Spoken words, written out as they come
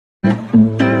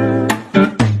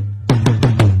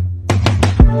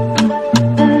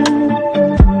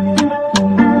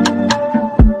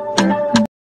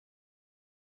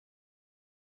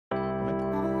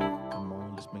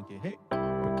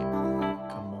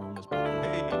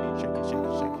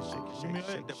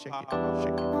You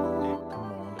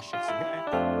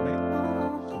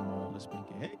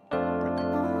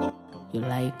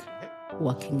like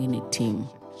working in a team.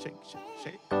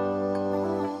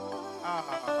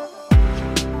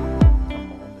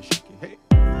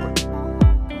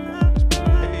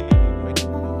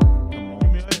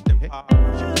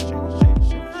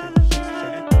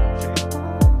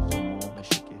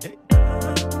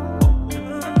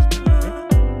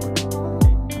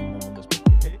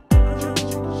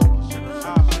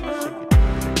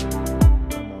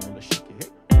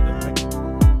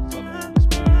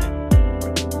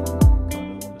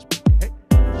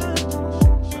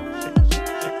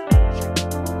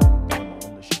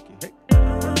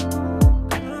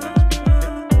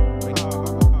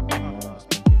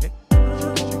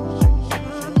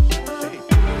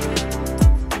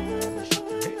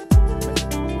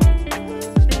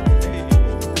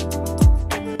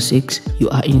 You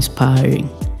are inspiring.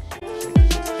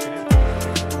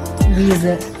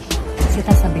 Luísa, você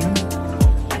tá sabendo?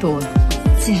 Tô.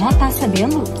 Você já tá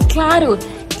sabendo? Claro!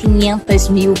 500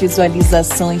 mil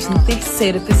visualizações no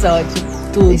terceiro episódio.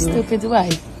 Tudo.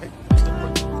 Stupidwife.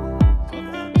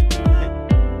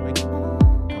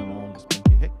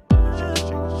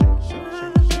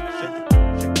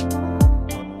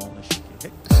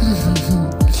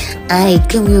 Ai,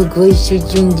 como eu gosto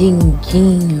de um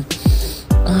din-din.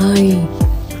 Ai.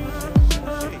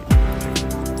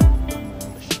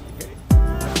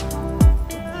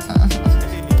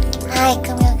 Ai,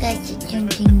 como eu gosto de um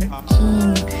din-din.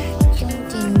 De um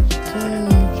din-din.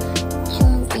 De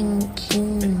um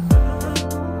din-din.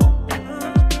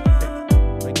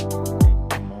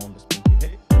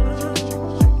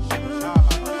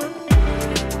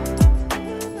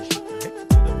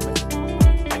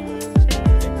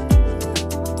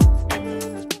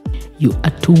 You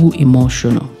are too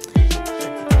emotional.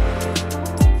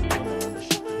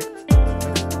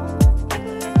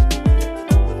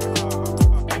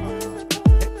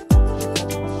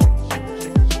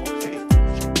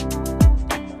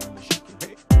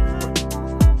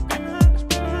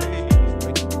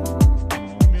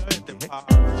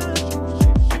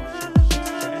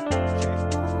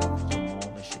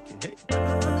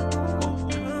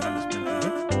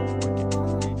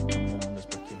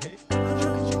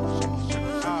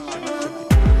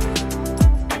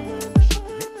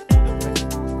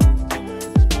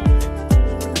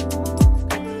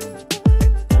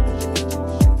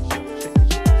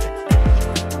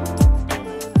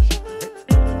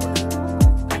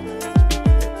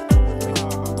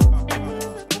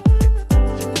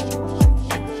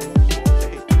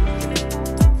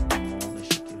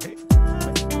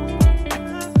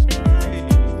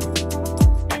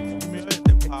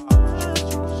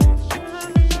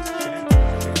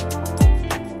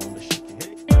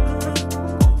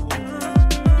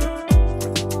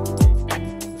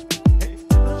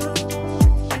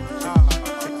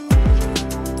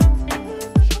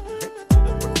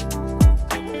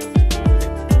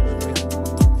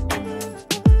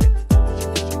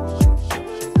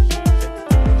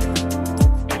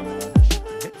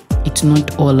 It's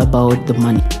not all about the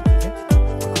money.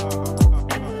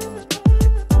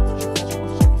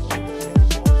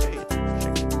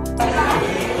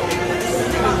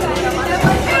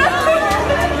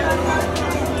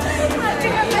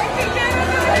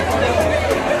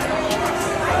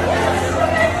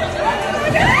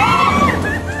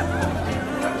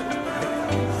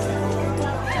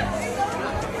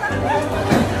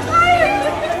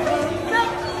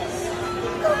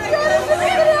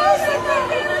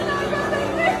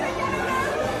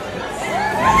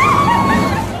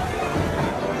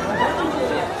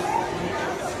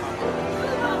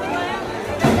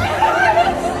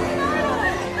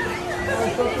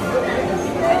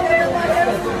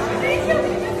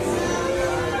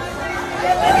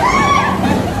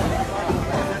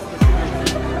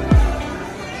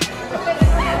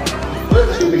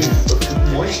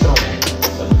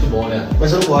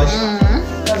 Mas eu não gosto.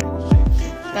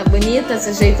 Tá bonita?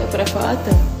 Você ajeitou pra foto?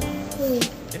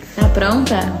 Tá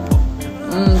pronta?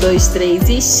 1, 2, 3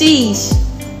 e X!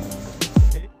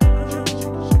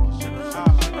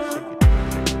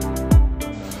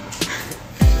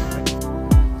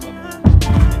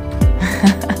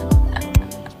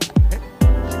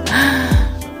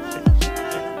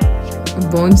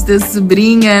 Bom de ter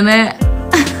sobrinha, né?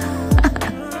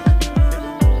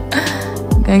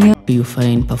 Ganha. Do you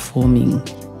find performing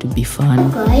to be fun?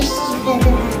 Gosto de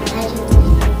fazer massagem.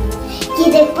 Que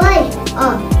depois,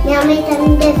 ó, minha mãe tá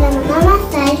me devendo uma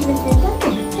massagem, você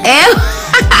também. Eu?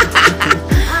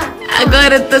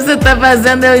 Agora você tá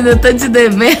fazendo, eu ainda tô te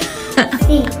devendo.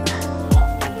 Sim.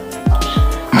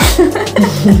 O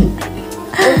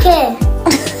quê?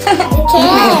 O quê?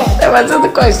 Tá fazendo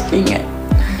cosquinha.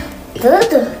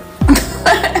 Tudo?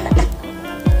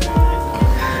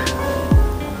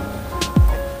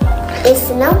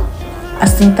 Esse não?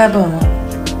 Assim tá bom.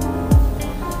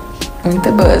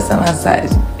 Muito boa essa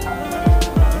massagem.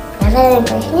 Tá fazendo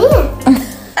cosquinha?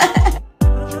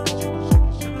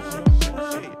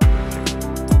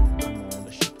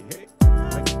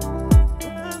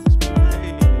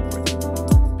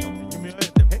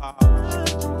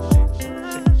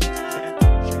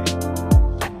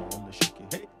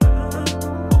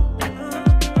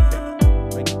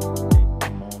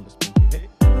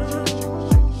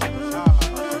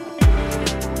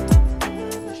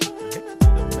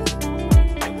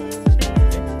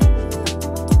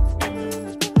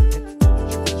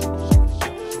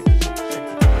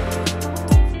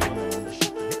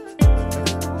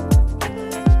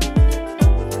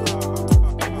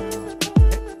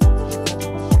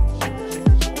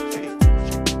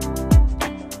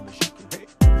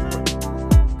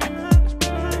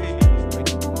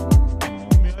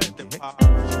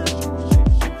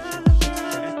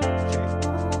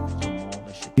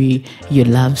 You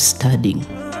love studying.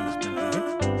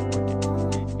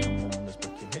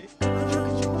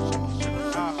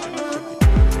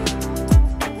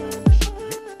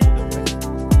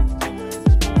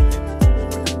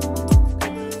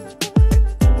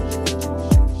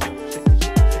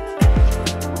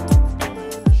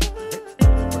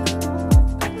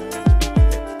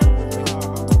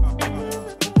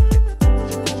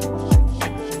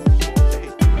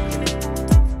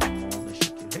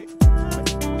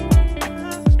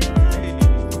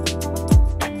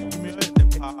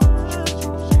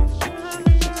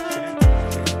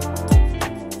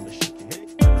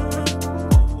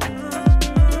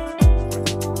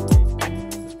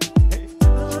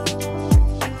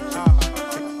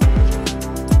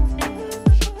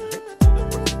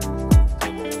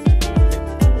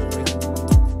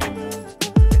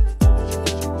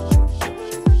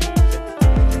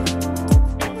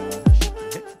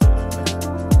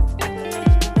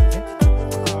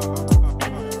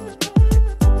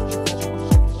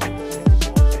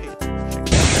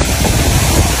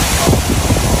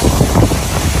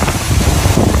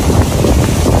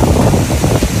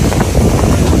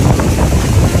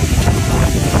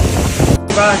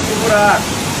 Buraco.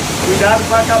 Cuidado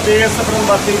com a cabeça para não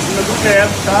bater em cima do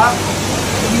teto, tá?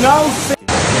 Não sei.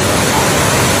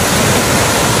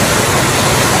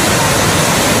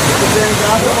 Se você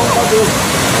entrar, tá bom pra Deus.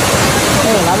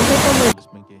 Lá não tem problema.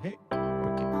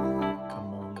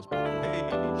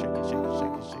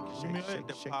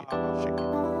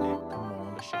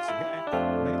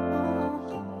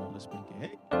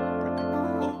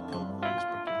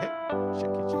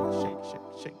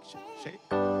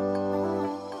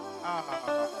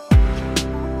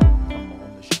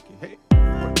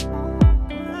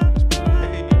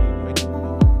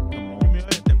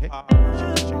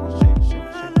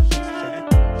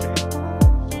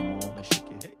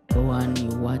 Go on, you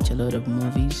watch a lot of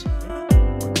movies.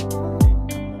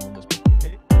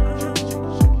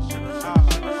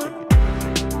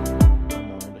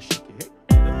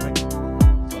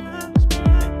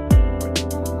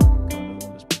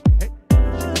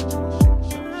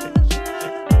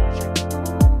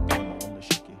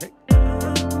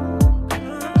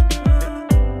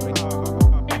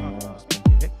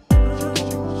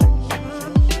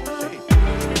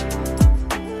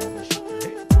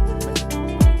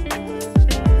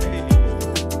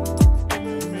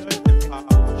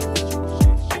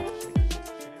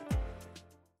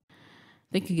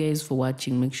 Thank you guys for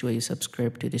watching. Make sure you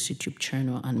subscribe to this YouTube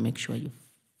channel and make sure you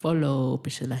follow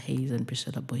Priscila Hayes and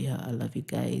Priscila Buiar. I love you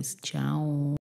guys. Ciao.